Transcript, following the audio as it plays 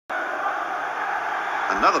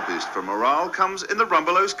Another boost for morale comes in the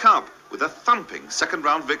Rumbelows Cup with a thumping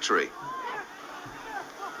second-round victory.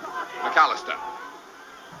 McAllister.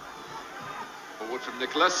 Forward from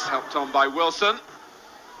Nicholas, helped on by Wilson.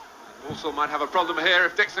 Walsall might have a problem here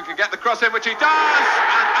if Dixon can get the cross in, which he does!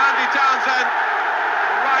 And Andy Townsend,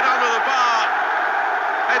 right under the bar,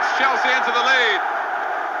 heads Chelsea into the lead.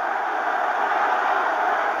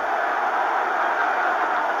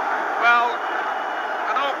 Well,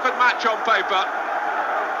 an awkward match on paper.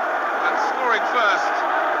 And scoring first,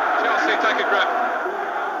 Chelsea take a grip.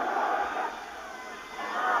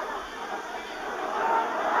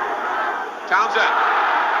 Townsend.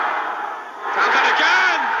 Townsend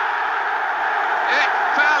again! It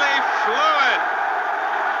fairly flew in.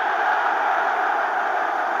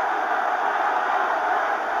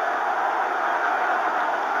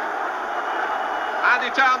 Andy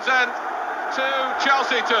Townsend 2,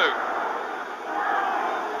 Chelsea 2.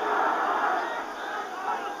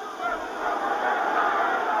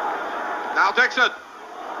 Now Dixon.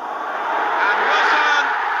 And Wilson.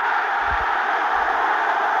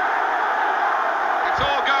 It's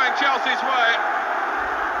all going Chelsea's way.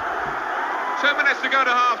 2 minutes to go to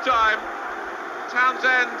half-time.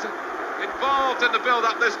 Townsend involved in the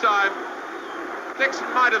build-up this time.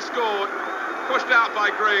 Dixon might have scored, pushed out by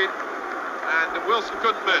Green, and Wilson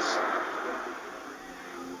couldn't miss.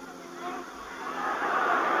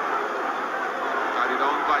 Guided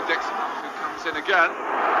on by Dixon, who comes in again.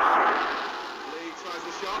 Lee tries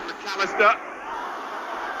the shot, McAllister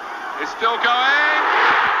is still going,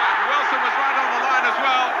 and Wilson was right on the line as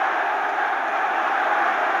well.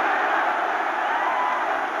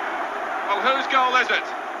 Well, whose goal is it?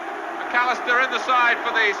 McAllister in the side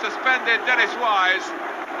for the suspended Dennis Wise.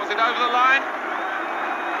 Was it over the line?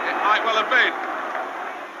 It might well have been.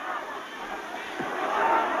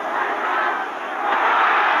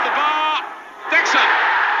 Off the bar, Dixon.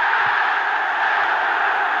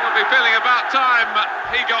 Will be feeling about time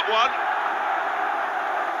he got one.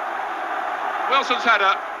 Wilson's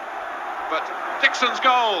header, but Dixon's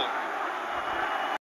goal.